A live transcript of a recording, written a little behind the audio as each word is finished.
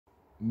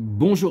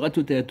Bonjour à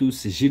toutes et à tous,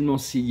 c'est Gilles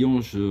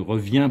Mansillon. Je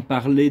reviens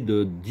parler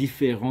de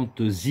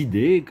différentes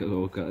idées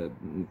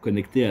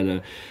connectées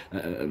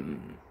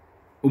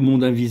au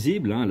monde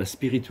invisible, à la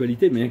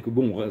spiritualité, mais que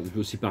bon, je vais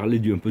aussi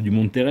parler un peu du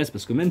monde terrestre,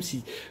 parce que même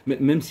si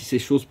ces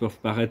choses peuvent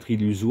paraître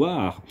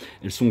illusoires,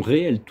 elles sont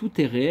réelles, tout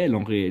est réel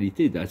en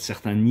réalité, à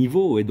certains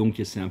niveaux, et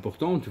donc c'est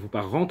important, il ne faut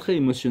pas rentrer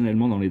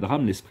émotionnellement dans les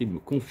drames, l'esprit me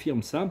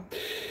confirme ça,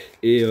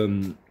 et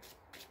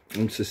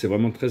donc c'est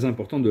vraiment très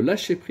important de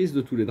lâcher prise de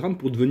tous les drames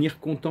pour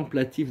devenir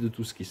contemplatif de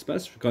tout ce qui se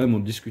passe. Je vais quand même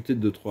en discuter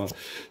de 2-3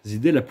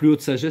 idées. La plus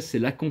haute sagesse, c'est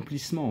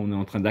l'accomplissement. On est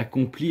en train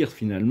d'accomplir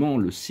finalement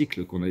le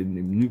cycle qu'on est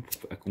venu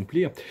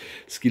accomplir.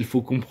 Ce qu'il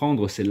faut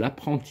comprendre, c'est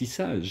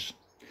l'apprentissage.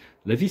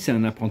 La vie, c'est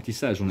un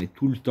apprentissage. On est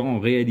tout le temps, en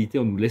réalité,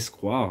 on nous laisse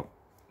croire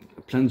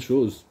plein de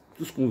choses,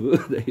 tout ce qu'on veut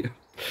d'ailleurs.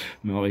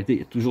 Mais en réalité, il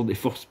y a toujours des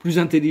forces plus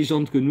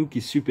intelligentes que nous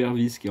qui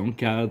supervisent, qui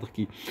encadrent,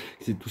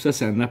 tout ça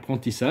c'est un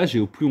apprentissage, et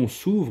au plus on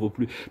s'ouvre, au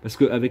plus... Parce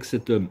qu'avec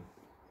cette...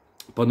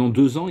 Pendant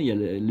 2 ans, il y a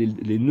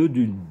les nœuds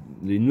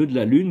de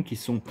la Lune qui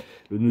sont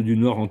le nœud du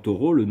Nord en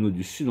Taureau, le nœud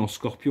du Sud en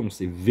Scorpion.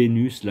 C'est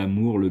Vénus,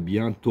 l'amour, le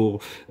bien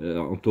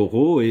en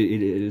Taureau, et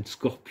le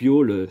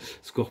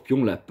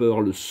Scorpion, la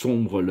peur, le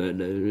sombre,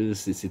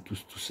 c'est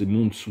tous ces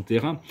mondes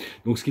souterrains.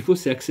 Donc ce qu'il faut,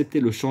 c'est accepter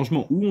le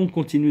changement, où on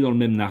continue dans le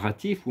même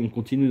narratif, où on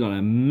continue dans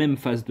la même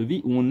phase de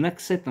vie, où on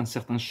accepte un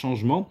certain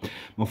changement.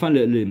 Enfin,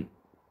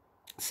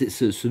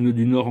 ce nœud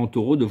du Nord en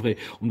Taureau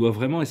on doit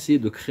vraiment essayer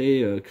de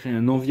créer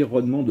un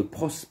environnement de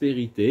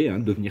prospérité,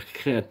 devenir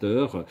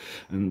créateur,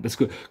 parce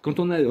que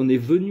quand on est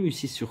venu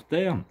ici sur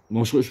Terre,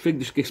 bon, je fais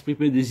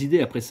qu'exprimer des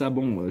idées. Après ça,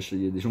 bon,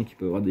 il y a des gens qui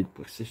peuvent avoir des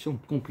perceptions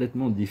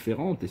complètement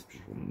différentes, et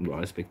on doit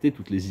respecter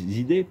toutes les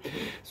idées.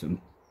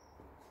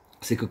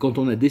 C'est que quand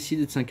on a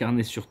décidé de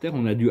s'incarner sur Terre,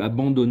 on a dû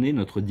abandonner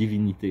notre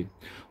divinité.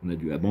 On a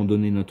dû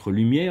abandonner notre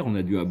lumière, on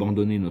a dû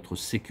abandonner notre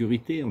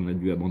sécurité, on a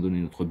dû abandonner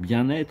notre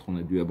bien-être, on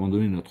a dû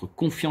abandonner notre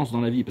confiance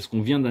dans la vie, parce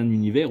qu'on vient d'un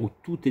univers où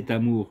tout est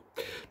amour,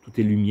 tout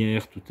est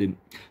lumière, tout est...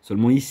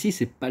 Seulement ici,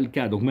 c'est pas le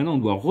cas. Donc maintenant, on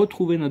doit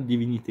retrouver notre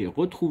divinité,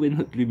 retrouver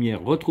notre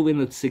lumière, retrouver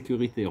notre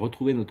sécurité,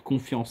 retrouver notre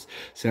confiance.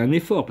 C'est un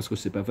effort, parce que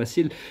c'est pas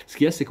facile. Ce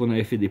qu'il y a, c'est qu'on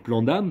avait fait des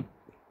plans d'âme,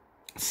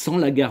 sans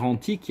la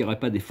garantie qu'il n'y aurait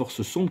pas des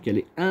forces sombres qui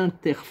allaient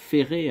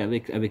interférer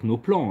avec nos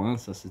plans.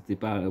 Ça, c'était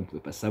pas, on ne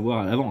pouvait pas savoir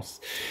à l'avance.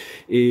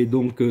 Et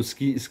donc,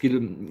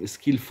 ce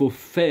qu'il faut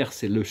faire,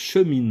 c'est le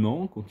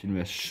cheminement,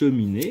 continuer à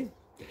cheminer.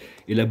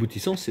 Et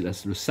l'aboutissant, c'est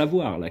le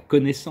savoir, la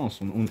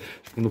connaissance.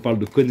 Quand on parle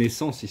de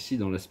connaissance ici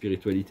dans la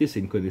spiritualité, c'est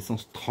une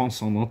connaissance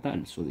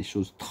transcendantale, sur des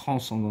choses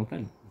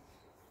transcendantales.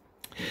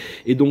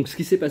 Et donc, ce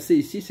qui s'est passé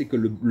ici, c'est que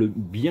le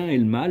bien et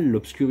le mal,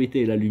 l'obscurité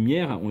et la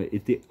lumière ont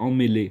été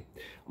emmêlés.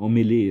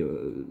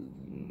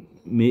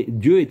 Mais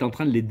Dieu est en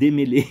train de les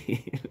démêler.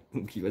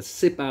 Donc, il va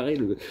séparer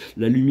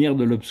la lumière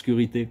de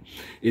l'obscurité.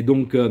 Et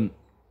donc,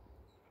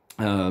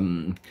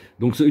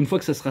 une fois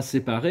que ça sera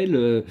séparé,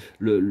 il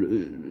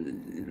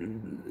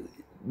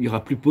n'y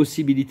aura plus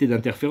possibilité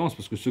d'interférence,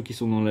 parce que ceux qui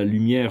sont dans la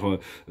lumière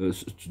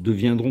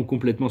deviendront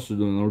complètement, ceux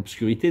dans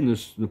l'obscurité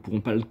ne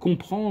pourront pas le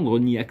comprendre,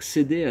 ni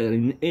accéder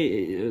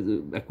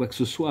à quoi que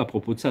ce soit à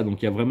propos de ça.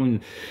 Donc il y a vraiment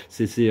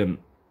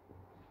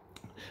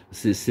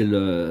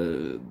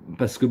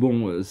parce que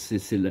bon,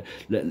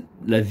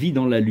 la vie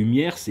dans la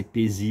lumière, c'est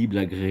paisible,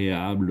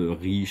 agréable,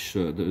 riche,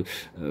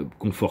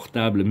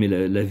 confortable, mais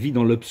la vie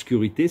dans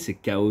l'obscurité, c'est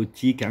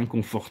chaotique,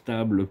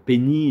 inconfortable,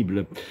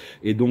 pénible.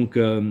 Et donc,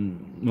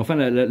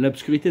 enfin,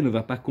 l'obscurité ne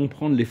va pas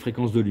comprendre les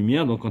fréquences de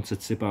lumière. Donc, quand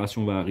cette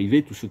séparation va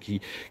arriver, tous ceux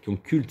qui ont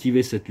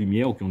cultivé cette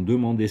lumière ou qui ont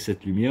demandé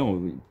cette lumière,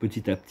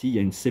 petit à petit, il y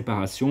a une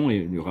séparation et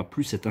il n'y aura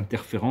plus cette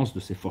interférence de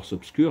ces forces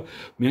obscures.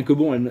 Bien que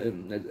bon,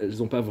 elles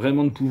n'ont pas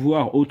vraiment de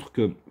pouvoir autre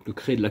que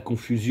créer de la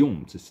confusion.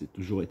 C'est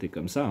toujours été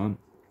comme ça,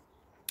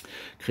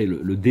 créer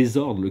le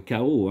désordre, le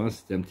chaos,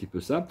 c'était un petit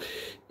peu ça.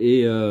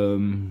 Et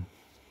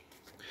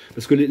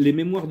parce que les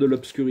mémoires de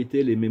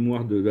l'obscurité, les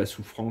mémoires de la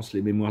souffrance,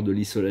 les mémoires de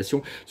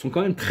l'isolation sont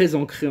quand même très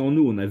ancrées en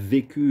nous. On a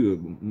vécu,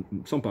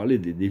 sans parler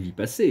des vies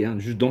passées,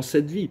 juste dans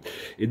cette vie.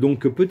 Et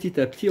donc petit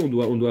à petit, on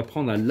doit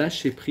apprendre à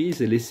lâcher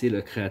prise et laisser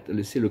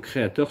le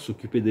créateur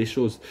s'occuper des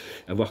choses.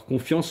 Avoir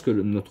confiance que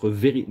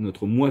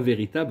notre moi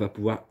véritable va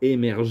pouvoir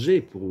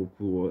émerger.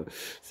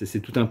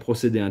 C'est tout un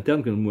procédé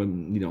interne que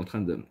il est en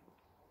train de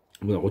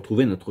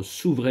retrouver notre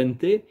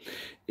souveraineté.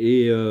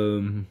 Et...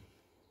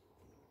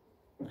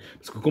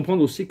 parce que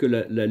comprendre aussi que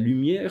la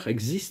lumière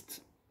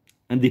existe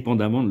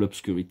indépendamment de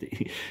l'obscurité.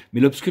 Mais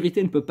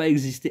l'obscurité ne peut pas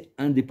exister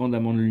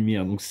indépendamment de la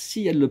lumière. Donc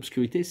s'il y a de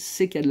l'obscurité,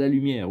 c'est qu'il y a de la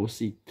lumière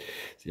aussi.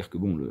 C'est-à-dire que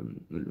bon,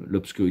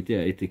 l'obscurité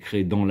a été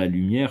créée dans la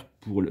lumière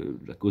pour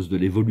la cause de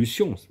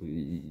l'évolution.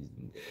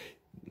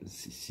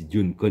 Si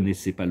Dieu ne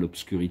connaissait pas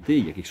l'obscurité,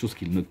 il y a quelque chose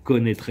qu'il ne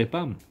connaîtrait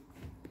pas.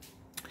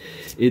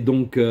 Et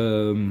donc...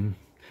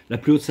 la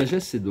plus haute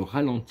sagesse, c'est de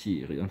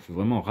ralentir. Il faut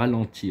vraiment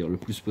ralentir le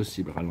plus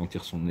possible,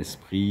 ralentir son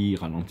esprit,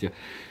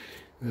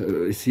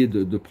 essayer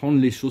de prendre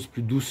les choses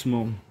plus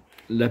doucement.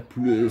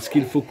 Ce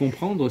qu'il faut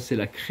comprendre, c'est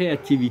la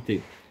créativité.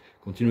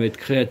 Continuer à être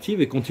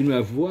créative et continuer à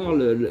voir,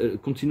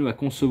 continuer à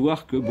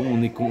concevoir que bon,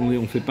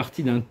 on fait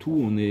partie d'un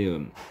tout,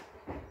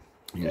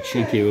 Il y a le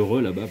chien qui est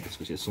heureux là-bas parce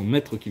que c'est son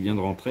maître qui vient de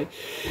rentrer.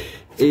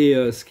 Et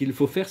ce qu'il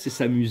faut faire, c'est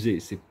s'amuser.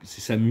 C'est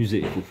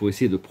s'amuser. Il faut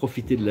essayer de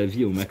profiter de la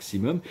vie au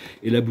maximum.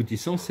 Et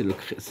l'aboutissant, c'est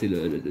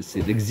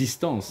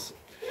l'existence.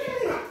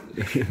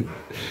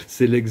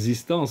 C'est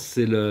l'existence,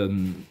 c'est le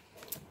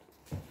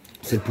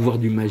pouvoir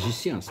du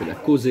magicien, c'est la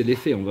cause et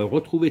l'effet. On va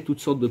retrouver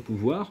toutes sortes de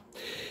pouvoirs.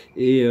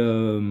 Et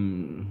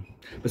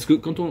parce que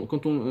quand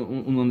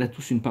on en a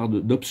tous une part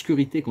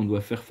d'obscurité qu'on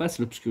doit faire face,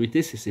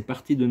 l'obscurité, c'est ces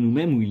parties de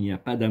nous-mêmes où il n'y a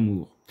pas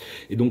d'amour.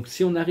 Et donc,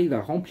 si on arrive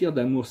à remplir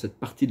d'amour cette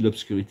partie de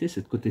l'obscurité,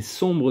 cette côté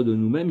sombre de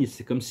nous-mêmes,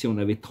 c'est comme si on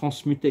avait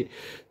transmuté,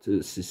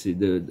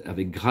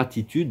 avec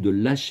gratitude, de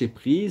lâcher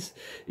prise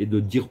et de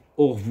dire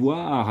au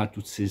revoir à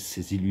toutes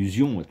ces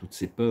illusions, à toutes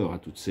ces peurs, à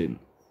toutes ces...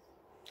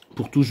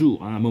 Pour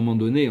toujours, hein, à un moment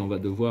donné, on va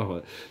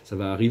devoir, ça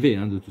va arriver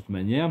hein, de toute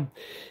manière.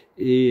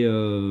 Et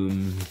je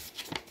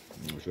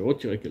vais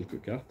retirer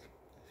quelques cartes.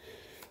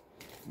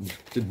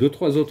 Peut-être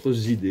 2-3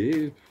 autres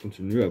idées.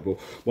 Continuer à bon,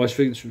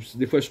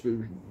 des fois,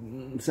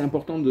 c'est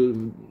important de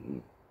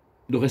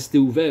rester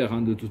ouvert.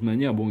 Hein, de toute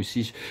manière. Bon,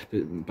 ici, je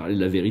vais parler de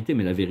la vérité,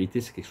 mais la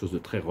vérité, c'est quelque chose de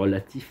très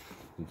relatif.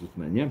 De toute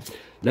manière,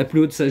 la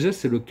plus haute sagesse,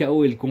 c'est le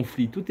chaos et le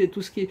conflit. Tout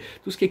ce qui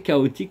est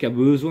chaotique a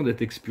besoin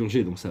d'être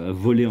expurgé. Donc, ça va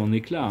voler en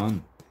éclats. Hein.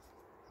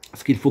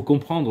 Ce qu'il faut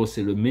comprendre,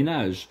 c'est le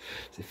ménage,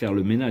 c'est faire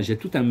le ménage. Il y a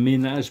tout un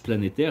ménage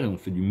planétaire et on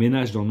fait du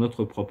ménage dans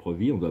notre propre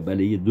vie. On doit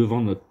balayer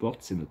devant notre porte,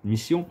 c'est notre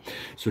mission.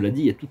 Cela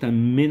dit, il y a tout un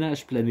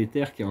ménage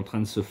planétaire qui est en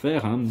train de se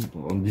faire, hein,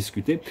 on va en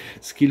discuter.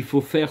 Ce qu'il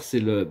faut faire, c'est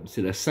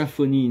la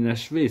symphonie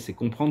inachevée, c'est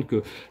comprendre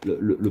que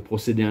le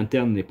procédé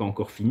interne n'est pas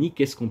encore fini.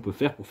 Qu'est-ce qu'on peut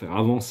faire pour faire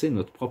avancer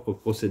notre propre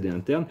procédé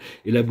interne?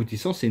 Et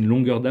l'aboutissant, c'est une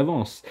longueur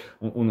d'avance.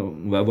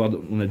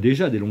 On a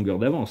déjà des longueurs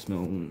d'avance, mais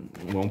on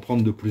va en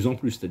prendre de plus en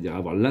plus, c'est-à-dire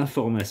avoir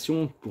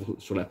l'information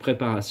sur la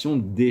préparation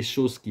des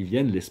choses qui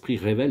viennent. L'esprit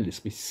révèle,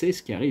 l'esprit sait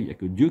ce qui arrive, il n'y a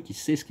que Dieu qui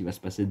sait ce qui va se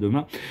passer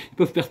demain. Ils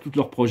peuvent faire toutes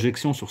leurs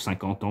projections sur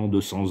 50 ans,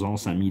 200 ans,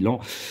 5000 ans,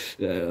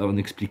 en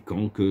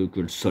expliquant que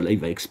le soleil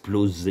va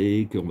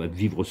exploser, qu'on va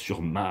vivre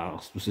sur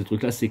Mars, tous ces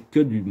trucs-là, c'est que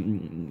de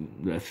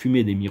la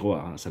fumée des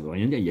miroirs, hein, ça ne veut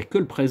rien dire, il n'y a que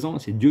le présent,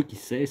 c'est Dieu qui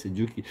sait, c'est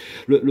Dieu qui...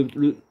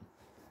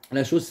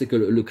 La chose, c'est que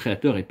le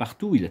Créateur est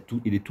partout, il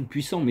est tout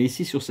puissant, mais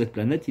ici, sur cette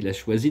planète, il a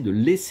choisi de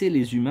laisser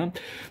les humains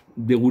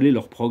dérouler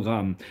leur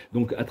programme.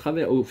 Donc,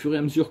 au fur et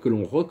à mesure que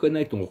l'on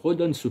reconnecte, on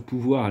redonne ce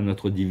pouvoir à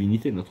notre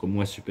divinité, notre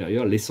moi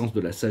supérieur, l'essence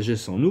de la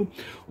sagesse en nous,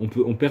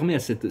 on permet à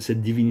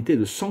cette divinité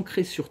de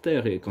s'ancrer sur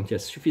Terre, et quand il y a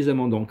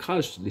suffisamment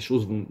d'ancrage, les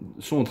choses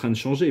sont en train de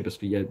changer, parce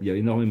qu'il y a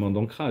énormément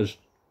d'ancrage.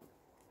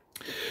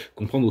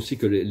 Comprendre aussi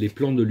que les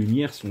plans de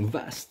lumière sont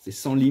vastes et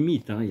sans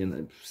limite, hein.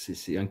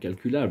 C'est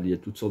incalculable, il y a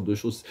toutes sortes de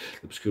choses.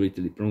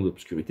 L'obscurité, les plans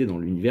d'obscurité dans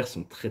l'univers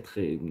sont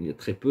il y a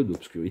très peu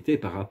d'obscurité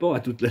par rapport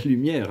à toute la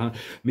lumière, hein.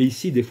 Mais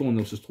ici, des fois,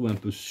 on se trouve un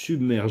peu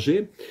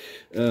submergé.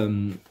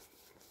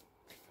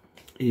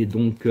 Et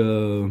donc...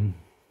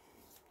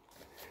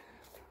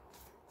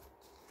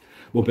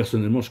 Bon,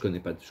 personnellement, je connais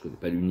pas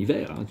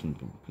l'univers, hein, je ne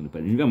connais pas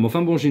l'univers, mais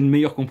enfin bon, j'ai une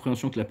meilleure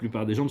compréhension que la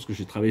plupart des gens, parce que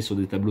j'ai travaillé sur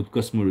des tableaux de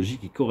cosmologie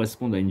qui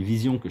correspondent à une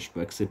vision que je peux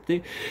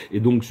accepter, et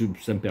donc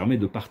ça me permet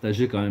de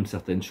partager quand même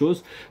certaines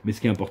choses, mais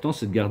ce qui est important,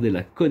 c'est de garder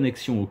la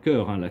connexion au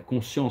cœur, hein, la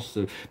conscience,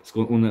 parce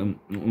qu'on a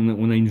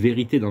une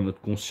vérité dans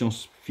notre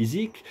conscience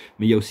physique,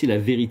 mais il y a aussi la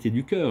vérité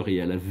du cœur, et il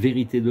y a la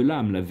vérité de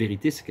l'âme. La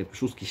vérité, c'est quelque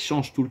chose qui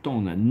change tout le temps.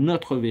 On a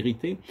notre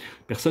vérité.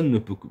 Personne ne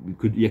peut...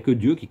 Il n'y a que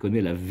Dieu qui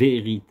connaît la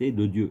vérité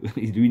de Dieu.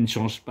 Lui, il ne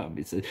change pas.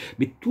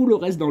 Mais tout le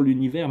reste dans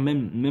l'univers,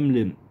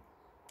 même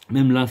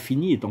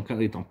l'infini est en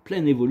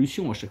pleine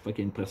évolution. À chaque fois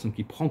qu'il y a une personne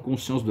qui prend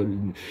conscience,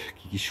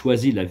 qui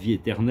choisit la vie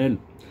éternelle,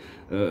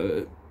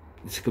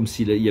 c'est comme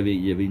s'il y avait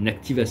une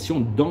activation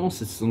dans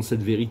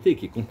cette vérité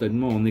qui est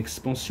complètement en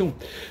expansion.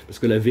 Parce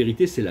que la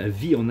vérité, c'est la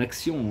vie en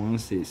action. Hein.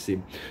 C'est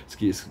ce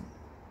qui est...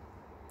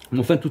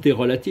 Enfin, tout est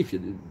relatif.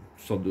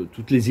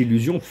 Toutes les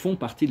illusions font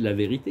partie de la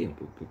vérité.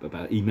 On ne peut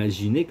pas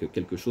imaginer que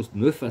quelque chose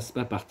ne fasse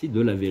pas partie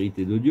de la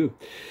vérité de Dieu.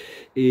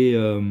 Et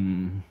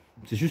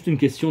c'est juste une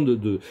question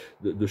de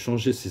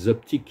changer ses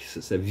optiques,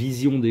 sa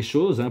vision des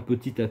choses, hein,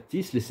 petit à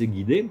petit, se laisser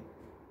guider.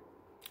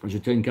 Je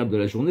tiens une carte de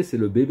la journée, c'est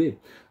le bébé.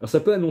 Alors ça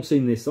peut annoncer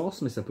une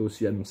naissance, mais ça peut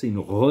aussi annoncer une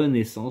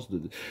renaissance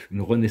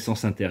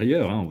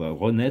intérieure. Hein. On va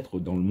renaître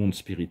dans le monde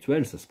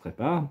spirituel, ça se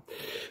prépare.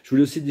 Je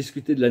voulais aussi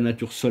discuter de la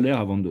nature solaire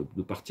avant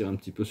de partir un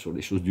petit peu sur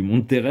les choses du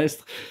monde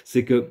terrestre.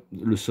 C'est que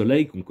le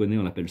soleil, qu'on connaît,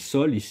 on l'appelle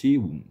Sol ici,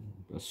 ou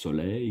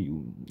Soleil,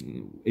 ou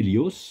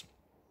Hélios.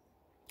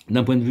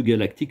 D'un point de vue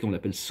galactique, on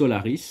l'appelle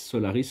Solaris,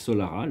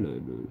 Solara,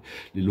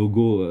 les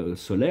logos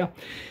solaires.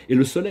 Et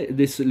le soleil,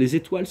 les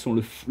étoiles sont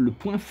le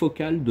point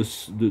focal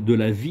de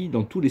la vie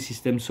dans tous les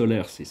systèmes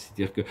solaires.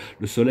 C'est-à-dire que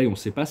le soleil, on ne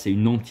sait pas, c'est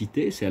une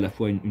entité, c'est à la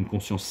fois une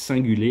conscience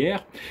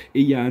singulière, et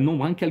il y a un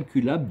nombre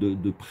incalculable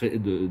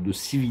de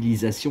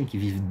civilisations qui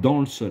vivent dans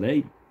le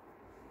soleil.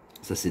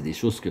 Ça, c'est des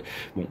choses que,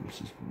 bon,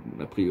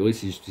 a priori,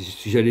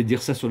 si j'allais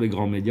dire ça sur les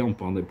grands médias, on me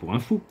prendrait pour un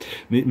fou.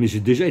 Mais j'ai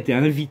déjà été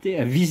invité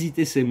à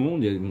visiter ces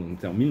mondes.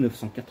 C'était en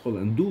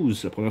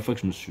 1992, la première fois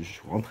que je suis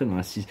rentré dans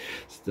le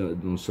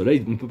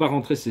soleil. On ne peut pas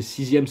rentrer ces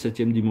 6e,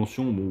 7e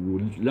dimensions.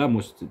 Bon, là,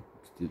 moi, c'était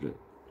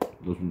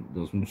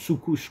dans une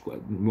sous-couche, quoi.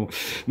 Bon,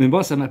 mais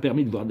bon, ça m'a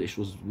permis de voir des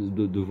choses,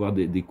 de voir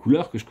des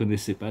couleurs que je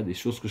connaissais pas, des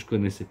choses que je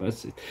connaissais pas.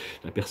 C'est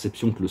la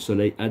perception que le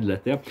soleil a de la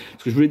Terre.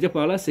 Ce que je voulais dire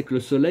par là, c'est que le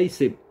soleil,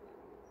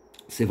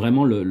 c'est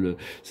vraiment le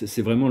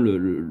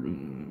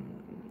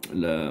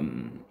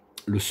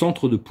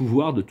centre de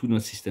pouvoir de tout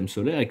notre système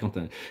solaire. Et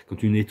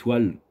quand une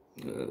étoile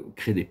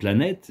crée des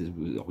planètes,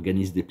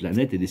 organise des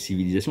planètes et des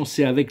civilisations,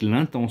 c'est avec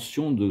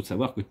l'intention de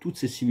savoir que toutes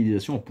ces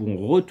civilisations pourront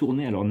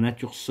retourner à leur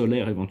nature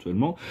solaire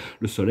éventuellement.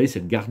 Le soleil,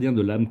 c'est le gardien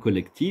de l'âme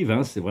collective,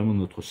 hein, c'est vraiment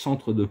notre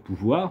centre de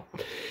pouvoir.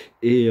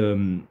 Et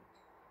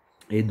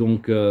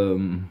donc...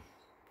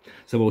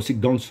 savoir aussi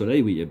que dans le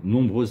soleil, oui, il y a de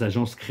nombreuses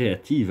agences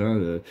créatives,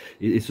 hein,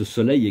 et ce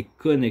soleil est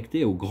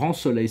connecté au grand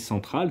soleil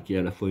central, qui est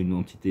à la fois une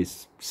entité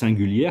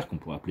singulière, qu'on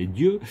pourrait appeler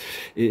Dieu,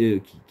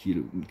 et qui est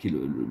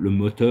le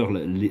moteur,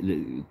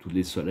 tous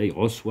les soleils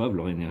reçoivent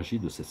leur énergie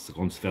de cette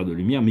grande sphère de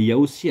lumière, mais il y a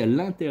aussi à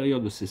l'intérieur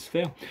de ces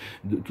sphères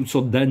toutes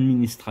sortes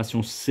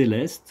d'administrations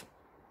célestes,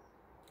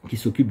 qui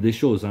s'occupent des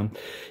choses, hein.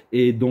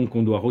 Et donc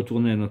on doit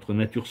retourner à notre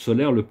nature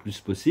solaire le plus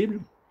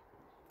possible.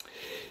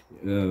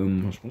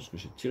 Je pense que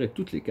j'ai tiré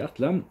toutes les cartes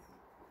là.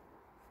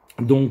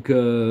 Donc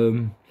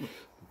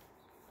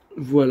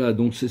voilà,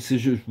 donc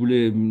je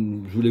voulais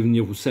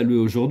venir vous saluer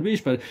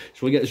aujourd'hui.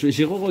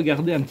 J'ai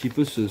re-regardé un petit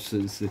peu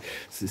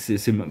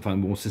enfin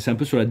bon, c'est un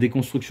peu sur la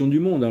déconstruction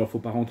du monde. Alors, faut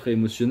pas rentrer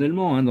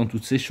émotionnellement, hein, dans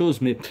toutes ces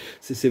choses, mais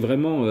c'est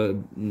vraiment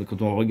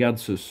quand on regarde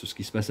ce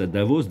qui se passe à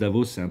Davos.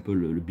 Davos, c'est un peu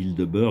le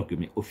Bilderberg,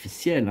 mais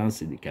officiel. Hein,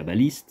 c'est des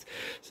kabbalistes,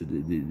 c'est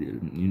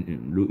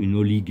une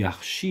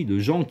oligarchie de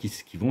gens qui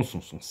vont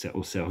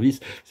au service,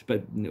 c'est pas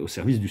au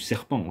service du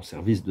serpent, au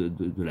service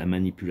de la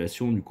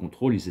manipulation, du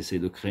contrôle. Ils essayent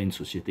de créer une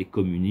société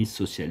communiste,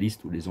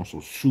 socialistes, où les gens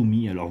sont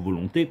soumis à leur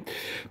volonté,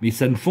 mais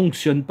ça ne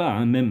fonctionne pas,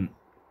 hein, même.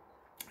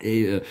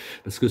 Et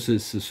parce que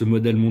ce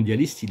modèle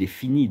mondialiste, il est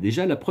fini.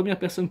 Déjà, la première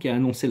personne qui a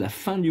annoncé la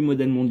fin du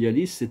modèle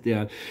mondialiste,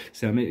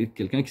 c'est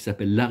quelqu'un qui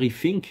s'appelle Larry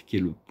Fink, qui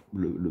est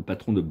le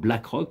patron de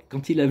BlackRock.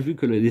 Quand il a vu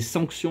que les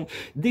sanctions,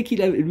 dès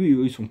qu'il a, lui,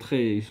 ils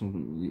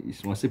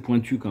sont assez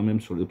pointus quand même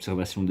sur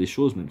l'observation des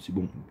choses, même si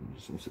bon,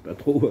 on ne sait pas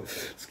trop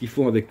ce qu'ils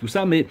font avec tout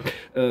ça, mais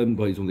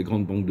bon, ils ont des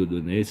grandes banques de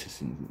données,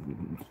 c'est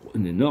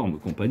une énorme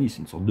compagnie,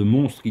 c'est une sorte de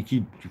monstre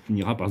qui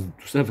finira par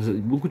tout ça.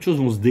 Beaucoup de choses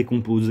vont se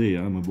décomposer,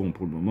 hein, mais bon,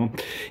 pour le moment.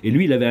 Et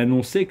lui, il avait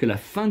annoncé que la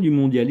fin du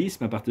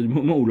mondialisme, à partir du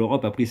moment où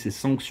l'Europe a pris ses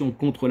sanctions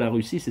contre la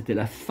Russie, c'était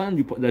la fin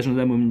de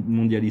l'agenda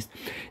mondialiste.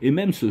 Et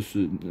même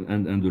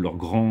un de leurs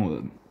grands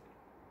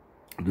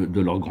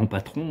de leur grand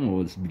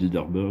patron,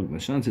 Bilderberg,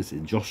 machin,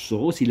 c'est George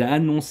Soros, il a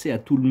annoncé à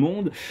tout le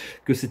monde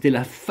que c'était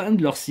la fin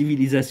de leur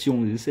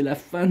civilisation. C'est la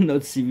fin de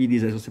notre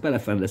civilisation. C'est pas la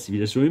fin de la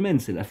civilisation humaine,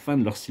 c'est la fin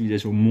de leur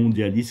civilisation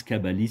mondialiste,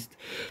 kabbaliste,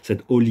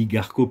 cette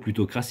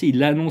oligarcho-plutocratie. Il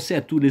l'a annoncé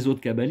à tous les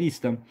autres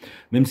kabbalistes, hein.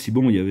 Même si,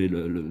 bon, il y avait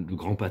le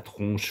grand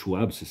patron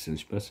Schwab, je sais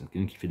pas, c'est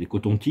quelqu'un qui fait des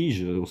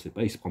cotons-tiges, on sait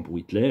pas, il se prend pour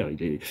Hitler.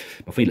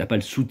 Enfin, il n'a pas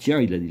le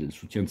soutien, il a le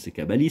soutien de ses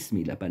kabbalistes,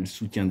 mais il n'a pas le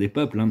soutien des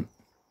peuples, hein.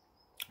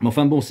 Mais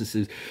enfin bon,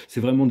 c'est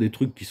vraiment des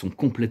trucs qui sont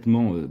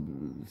complètement...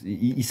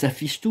 ils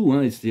s'affichent tout,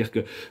 hein. C'est-à-dire que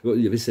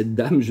il y avait cette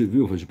dame, j'ai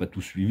vu, enfin j'ai pas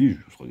tout suivi,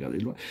 je regardais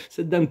de loin,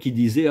 cette dame qui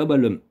disait, ah bah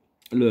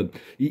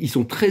ils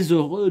sont très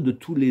heureux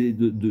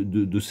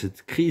de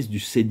cette crise du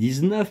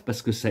C19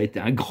 parce que ça a été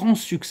un grand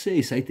succès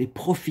et ça a été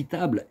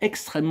profitable,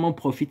 extrêmement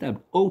profitable.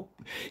 Oh,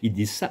 ils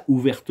disent ça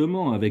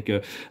ouvertement avec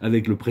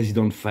le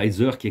président de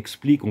Pfizer qui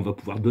explique qu'on va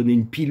pouvoir donner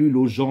une pilule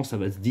aux gens, ça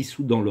va se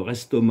dissoudre dans leur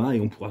estomac et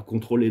on pourra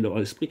contrôler leur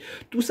esprit.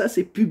 Tout ça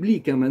c'est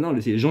public, hein, maintenant,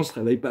 les gens se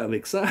réveillent pas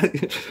avec ça,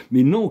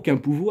 mais n'ont aucun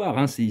pouvoir,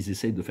 hein, ils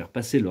essayent de faire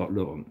passer leur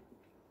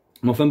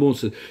Mais enfin bon,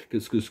 c'est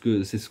ce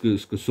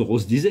que Soros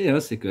disait, hein,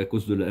 c'est qu'à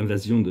cause de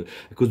l'invasion,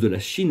 à cause de la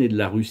Chine et de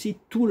la Russie,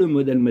 tout le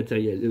modèle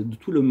matériel,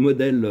 tout le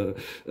modèle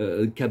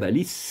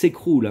kabbaliste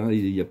s'écroule, hein.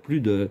 Il y a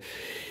plus de,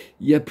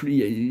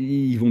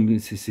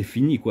 c'est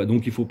fini, quoi.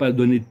 Donc il faut pas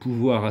donner de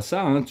pouvoir à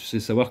ça, hein. Tu sais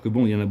savoir que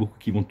bon, il y en a beaucoup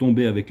qui vont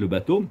tomber avec le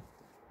bateau.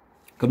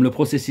 Comme le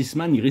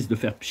processisman, il risque de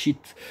faire pchit,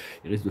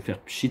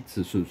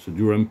 ce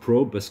Durham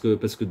Probe, parce que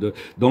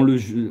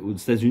aux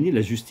États-Unis,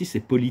 la justice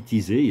est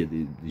politisée. Il y a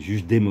des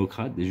juges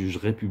démocrates, des juges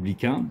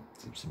républicains.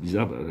 C'est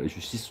bizarre, la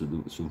justice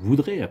se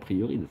voudrait a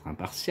priori d'être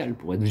impartiale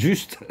pour être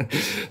juste,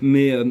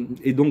 mais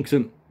et donc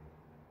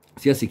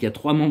c'est qu'il y a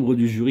 3 membres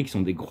du jury qui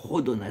sont des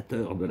gros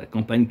donateurs de la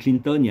campagne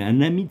Clinton. Il y a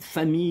un ami de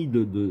famille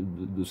de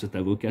cet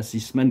avocat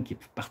Sisman qui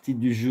fait partie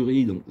du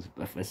jury, donc c'est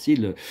pas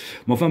facile.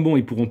 Mais enfin bon,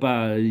 ils pourront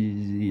pas.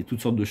 Il y a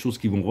toutes sortes de choses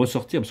qui vont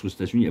ressortir parce qu'aux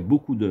États-Unis, il y a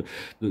beaucoup de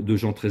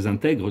gens très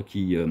intègres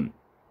qui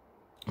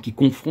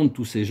confrontent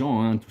tous ces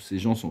gens, hein. Tous ces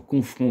gens sont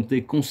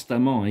confrontés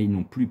constamment, hein.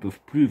 Ils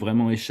peuvent plus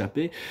vraiment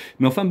échapper.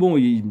 Mais enfin bon,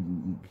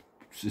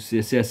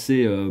 c'est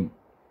assez.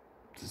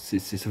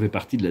 Ça fait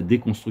partie de la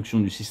déconstruction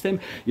du système.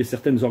 Il y a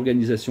certaines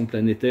organisations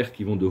planétaires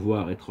qui vont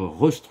devoir être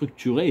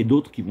restructurées et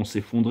d'autres qui vont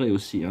s'effondrer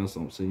aussi, hein,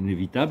 c'est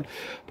inévitable.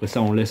 Après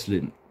ça, on laisse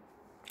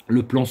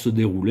le plan se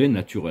dérouler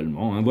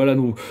naturellement, hein. Voilà,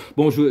 donc,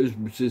 bon,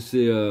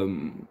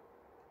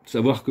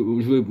 savoir que,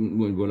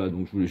 voilà,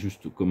 donc je voulais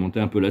juste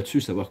commenter un peu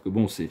là-dessus, savoir que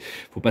bon,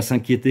 faut pas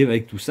s'inquiéter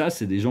avec tout ça,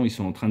 c'est des gens, ils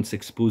sont en train de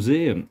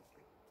s'exposer.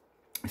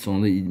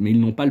 Mais ils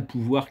n'ont pas le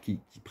pouvoir qu'ils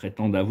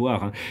prétendent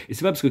avoir. Hein. Et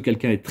c'est pas parce que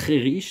quelqu'un est très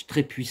riche,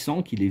 très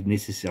puissant, qu'il est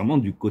nécessairement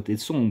du côté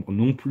sombre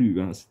non plus.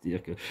 Hein.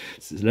 C'est-à-dire que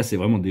là, c'est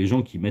vraiment des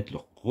gens qui mettent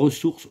leurs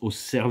ressources au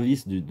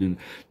service d'un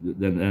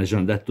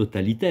agenda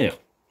totalitaire.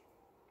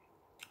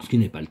 Ce qui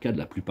n'est pas le cas de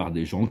la plupart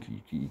des gens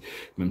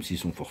même s'ils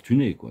sont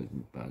fortunés, quoi.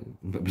 Pas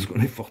parce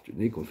qu'on est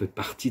fortuné qu'on fait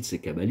partie de ces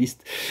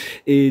kabbalistes.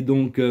 Et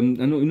donc,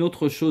 une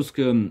autre chose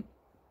que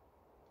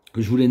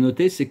je voulais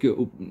noter, c'est que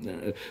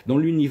dans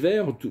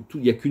l'univers,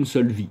 il n'y a qu'une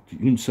seule vie,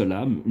 une seule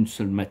âme, une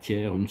seule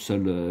matière, une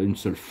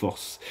seule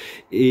force.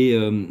 Et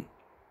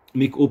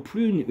mais au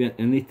plus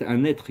un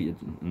être, il y a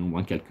un nombre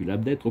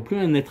incalculable d'êtres, au plus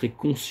un être est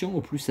conscient,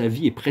 au plus sa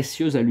vie est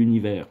précieuse à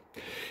l'univers.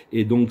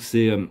 Et donc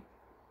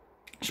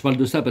je parle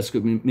de ça parce que,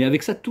 mais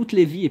avec ça, toutes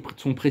les vies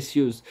sont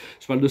précieuses.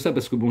 Je parle de ça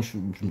parce que, bon, je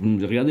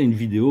regardais une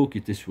vidéo qui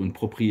était sur une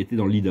propriété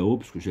dans l'Idaho,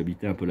 parce que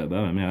j'habitais un peu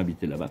là-bas, ma mère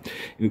habitait là-bas.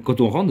 Quand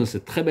on rentre dans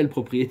cette très belle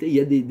propriété, il y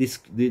a des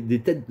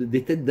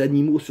têtes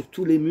d'animaux sur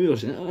tous les murs.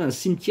 J'ai un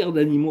cimetière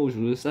d'animaux, je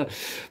veux ça.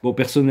 Bon,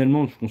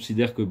 personnellement, je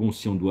considère que, bon,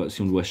 si on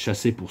doit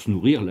chasser pour se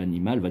nourrir,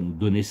 l'animal va nous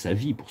donner sa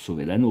vie pour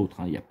sauver la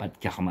nôtre. Hein. Il n'y a pas de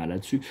karma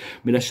là-dessus.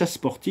 Mais la chasse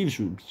sportive,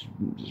 j'ai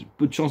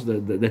peu de chance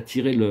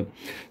d'attirer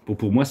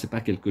pour moi, c'est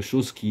pas quelque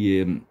chose qui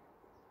est...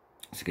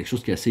 C'est quelque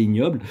chose qui est assez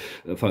ignoble,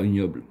 enfin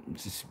ignoble,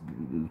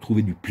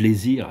 trouver du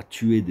plaisir à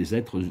tuer des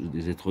êtres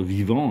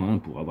vivants, hein,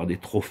 pour avoir des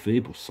trophées,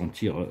 pour se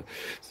sentir,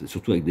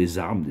 surtout avec des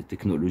armes, des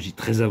technologies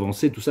très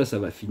avancées, tout ça, ça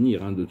va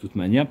finir, hein, de toute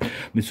manière.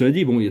 Mais cela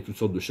dit, bon, il y a toutes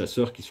sortes de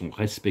chasseurs qui sont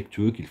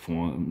respectueux, qui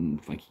font,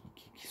 enfin,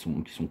 qui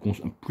sont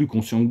plus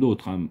conscients que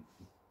d'autres. Hein.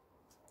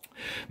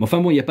 Mais enfin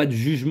bon, il n'y a pas de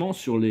jugement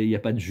il n'y a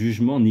pas de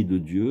jugement ni de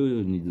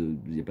Dieu,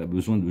 il n'y a pas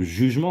besoin de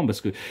jugement,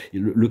 parce que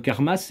le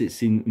karma,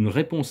 c'est une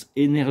réponse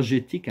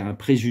énergétique à un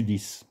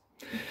préjudice.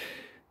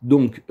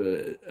 Donc,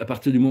 à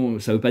partir du moment,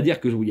 ça ne veut pas dire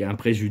qu'il y a un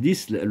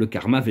préjudice, le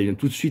karma vient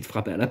tout de suite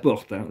frapper à la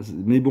porte. Hein.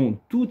 Mais bon,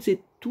 tout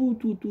est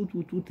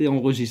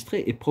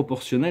enregistré et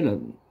proportionnel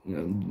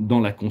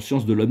dans la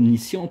conscience de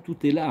l'omniscient, tout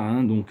est là.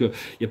 Hein. Donc, il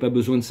n'y a pas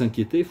besoin de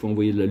s'inquiéter, il faut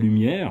envoyer de la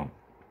lumière.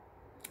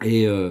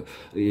 Et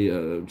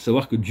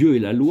savoir que Dieu est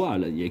la loi,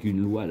 il n'y a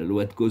qu'une loi, la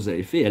loi de cause à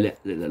effet,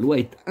 la loi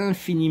est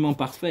infiniment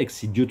parfaite.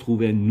 Si Dieu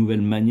trouvait une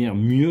nouvelle manière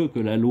mieux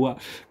que la loi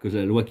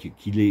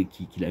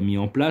qu'il a mis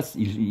en place,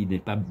 il n'est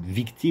pas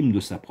victime de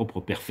sa propre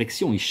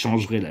perfection. Il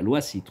changerait la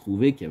loi s'il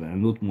trouvait qu'il y avait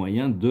un autre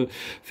moyen de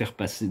faire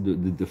passer,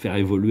 de faire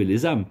évoluer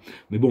les âmes.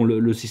 Mais bon,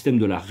 le système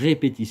de la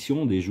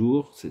répétition des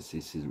jours,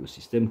 c'est le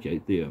système qui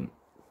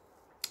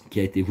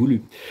a été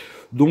voulu.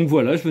 Donc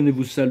voilà, je venais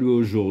vous saluer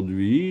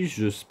aujourd'hui.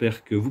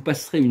 J'espère que vous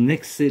passerez une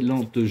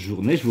excellente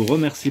journée. Je vous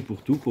remercie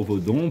pour tout, pour vos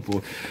dons.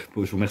 Je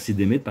vous remercie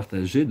d'aimer, de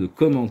partager, de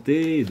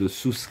commenter et de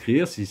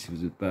souscrire si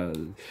vous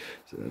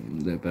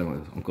n'avez pas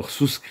encore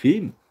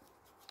souscrit.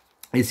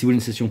 Et si vous voulez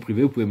une session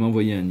privée, vous pouvez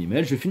m'envoyer un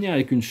email. Je vais finir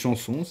avec une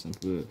chanson,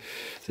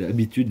 c'est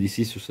l'habitude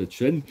ici sur cette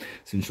chaîne.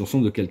 C'est une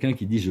chanson de quelqu'un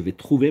qui dit « Je vais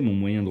trouver mon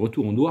moyen de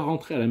retour ». On doit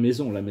rentrer à la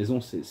maison. La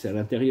maison, c'est à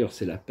l'intérieur,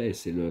 c'est la paix,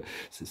 c'est le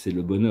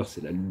bonheur,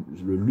 c'est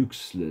le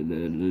luxe,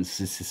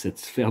 c'est cette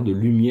sphère de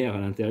lumière à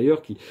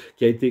l'intérieur qui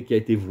a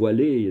été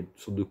voilée. Il y a toutes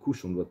sortes de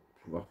couches, on doit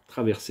pouvoir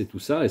traverser tout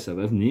ça et ça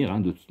va venir,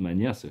 hein, de toute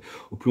manière.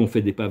 Au plus on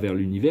fait des pas vers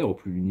l'univers, au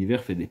plus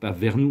l'univers fait des pas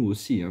vers nous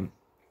aussi, hein.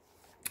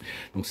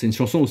 Donc c'est une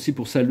chanson aussi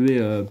pour saluer,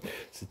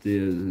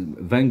 c'était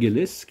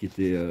Vangelis qui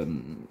est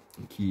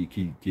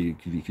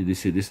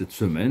décédé cette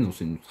semaine.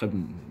 C'est une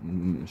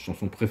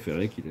chanson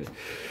préférée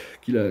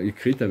qu'il a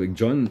écrite avec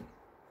John.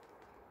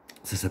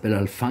 Ça s'appelle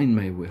I'll Find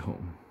My Way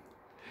Home.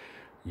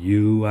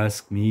 You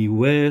ask me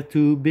where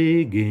to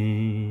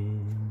begin.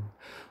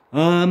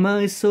 Am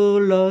I so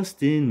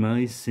lost in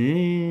my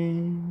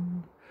sin?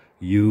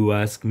 You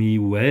ask me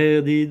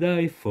where did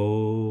I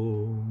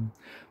fall?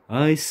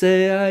 I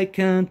say I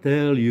can't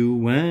tell you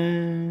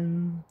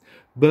when,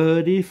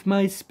 but if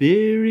my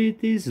spirit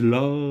is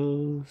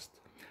lost,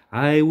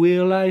 I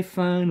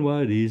find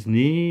what is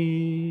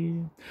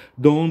near.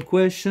 Don't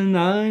question,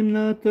 I'm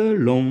not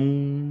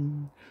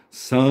alone.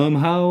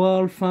 Somehow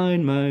I'll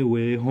find my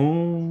way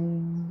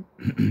home.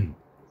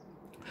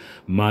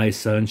 My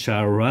sun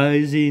shall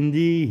rise in the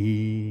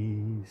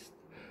east,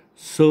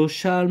 so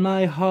shall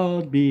my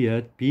heart be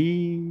at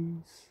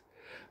peace.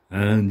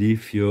 And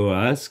if you're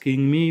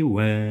asking me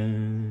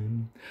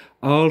when,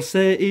 I'll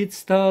say it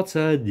starts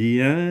at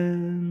the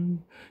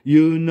end.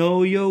 You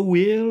know your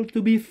will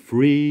to be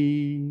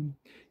free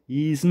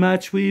is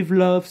matched with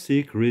love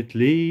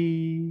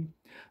secretly,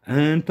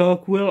 and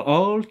talk will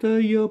alter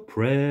your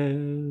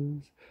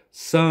prayers.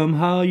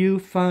 Somehow you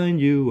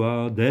find you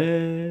are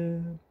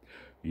there.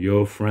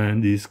 Your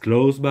friend is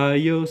close by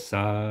your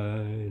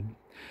side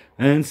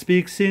and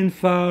speaks in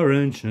far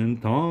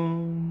ancient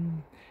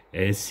tongue.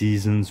 A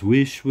season's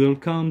wish will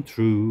come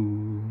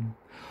true.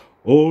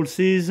 All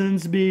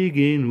seasons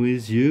begin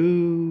with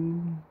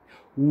you.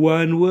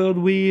 One world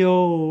we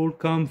all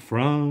come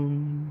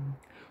from.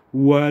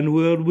 One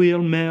world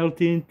will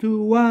melt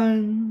into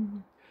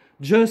one.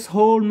 Just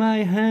hold my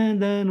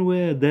hand and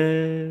we're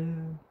there.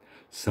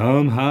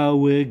 Somehow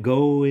we're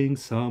going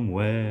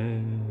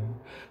somewhere.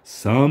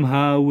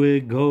 Somehow we're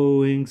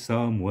going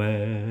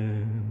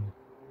somewhere.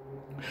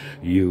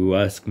 You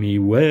ask me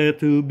where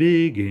to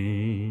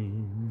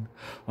begin.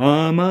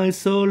 Am I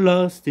so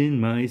lost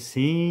in my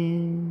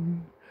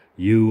sin?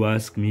 You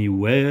ask me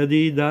where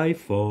did I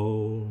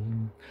fall?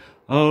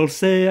 I'll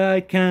say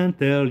I can't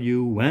tell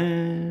you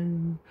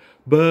when.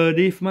 But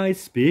if my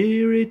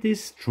spirit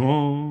is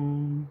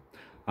strong,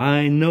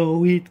 I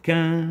know it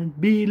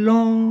can't be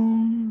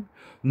long.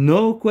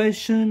 No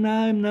question,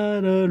 I'm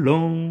not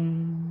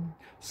alone.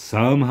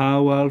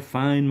 Somehow I'll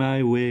find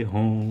my way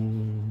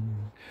home.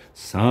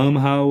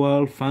 Somehow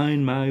I'll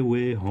find my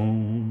way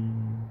home.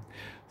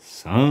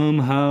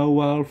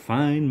 Somehow I'll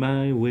find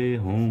my way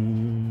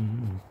home.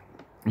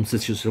 Donc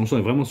cette chanson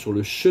est vraiment sur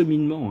le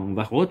cheminement, hein. On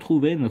va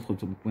retrouver notre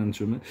point de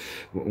chemin.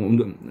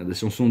 La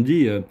chanson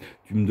dit,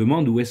 tu me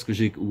demandes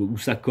où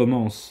ça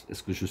commence.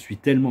 Est-ce que je suis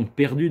tellement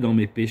perdu dans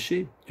mes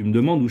péchés? Tu me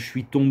demandes où je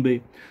suis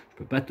tombé. Je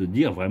peux pas te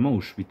dire vraiment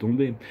où je suis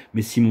tombé.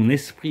 Mais si mon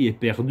esprit est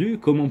perdu,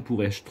 comment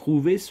pourrais-je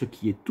trouver ce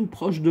qui est tout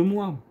proche de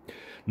moi?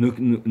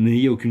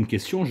 N'ayez aucune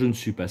question, je ne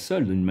suis pas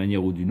seul. D'une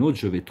manière ou d'une autre,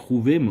 je vais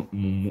trouver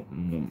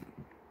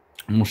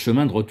mon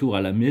chemin de retour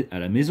à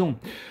la maison.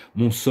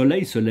 Mon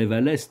soleil se lève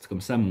à l'est,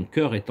 comme ça mon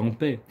cœur est en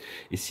paix.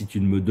 Et si tu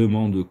me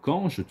demandes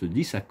quand, je te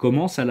dis ça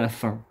commence à la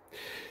fin.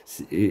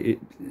 Et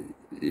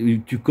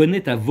tu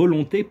connais ta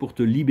volonté pour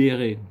te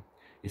libérer.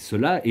 Et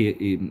cela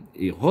est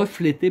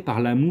reflété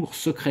par l'amour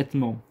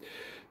secrètement.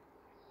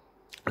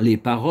 Les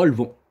paroles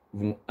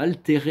vont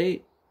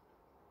altérer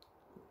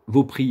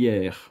vos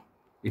prières.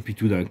 Et puis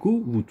tout d'un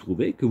coup, vous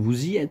trouvez que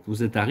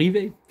vous êtes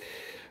arrivé.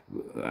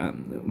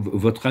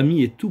 Votre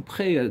ami est tout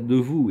près de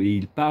vous et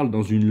il parle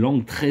dans une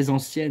langue très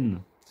ancienne.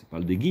 Je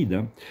parle des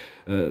guides.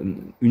 Hein.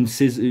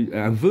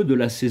 Un vœu de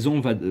la saison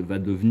va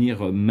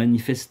devenir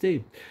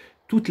manifesté.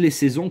 Toutes les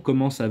saisons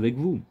commencent avec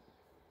vous.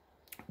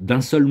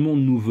 D'un seul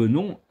monde nous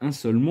venons, un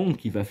seul monde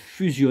qui va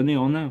fusionner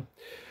en un.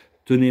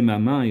 Tenez ma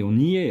main et on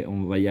y est,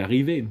 on va y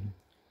arriver.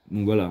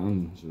 Donc voilà. Hein,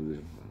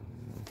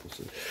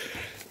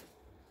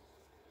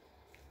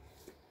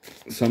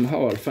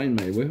 Somehow I'll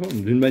find my way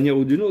home. D'une manière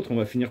ou d'une autre, on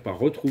va finir par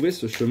retrouver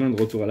ce chemin de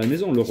retour à la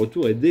maison. Le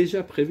retour est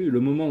déjà prévu.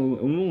 Au moment où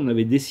on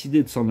avait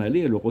décidé de s'en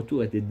aller, le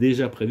retour était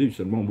déjà prévu.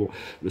 Seulement, bon,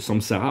 le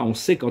samsara, on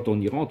sait quand on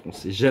y rentre, on ne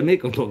sait jamais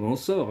quand on en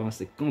sort. Hein,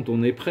 c'est quand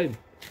on est prêt.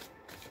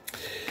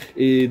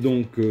 Et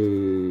donc,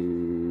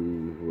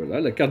 voilà,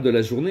 la carte de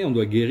la journée, on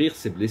doit guérir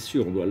ses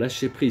blessures, on doit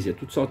lâcher prise. Il y a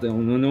toutes sortes,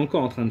 on en est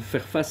encore en train de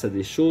faire face à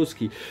des choses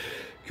qui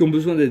ont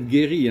besoin d'être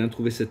guéries, hein,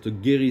 trouver cette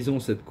guérison,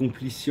 cette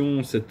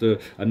complétion,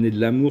 amener de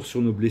l'amour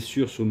sur nos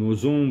blessures, sur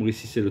nos ombres.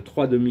 Ici, c'est le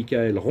 3 de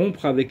Michael.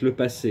 Rompre avec le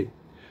passé.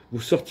 Vous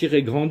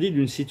sortirez grandi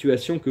d'une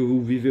situation que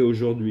vous vivez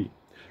aujourd'hui.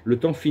 Le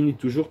temps finit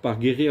toujours par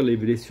guérir les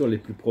blessures les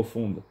plus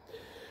profondes.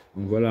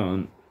 Donc voilà,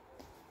 hein.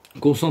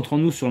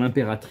 Concentrons-nous sur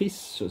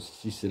l'impératrice,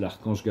 si c'est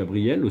l'archange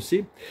Gabriel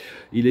aussi.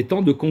 Il est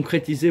temps de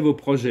concrétiser vos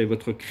projets.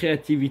 Votre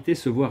créativité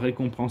se voit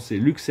récompensée.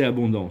 Luxe et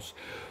abondance.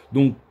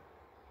 Donc,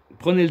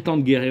 prenez le temps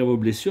de guérir vos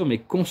blessures, mais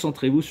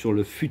concentrez-vous sur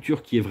le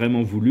futur qui est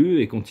vraiment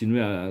voulu et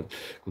continuez à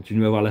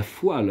avoir la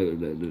foi,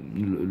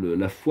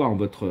 la foi en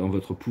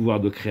votre pouvoir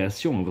de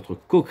création, en votre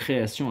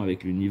co-création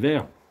avec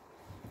l'univers.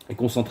 Et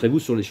concentrez-vous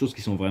sur les choses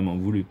qui sont vraiment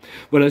voulues.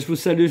 Voilà, je vous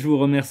salue, je vous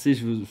remercie,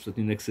 je vous souhaite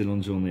une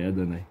excellente journée.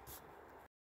 Adonai.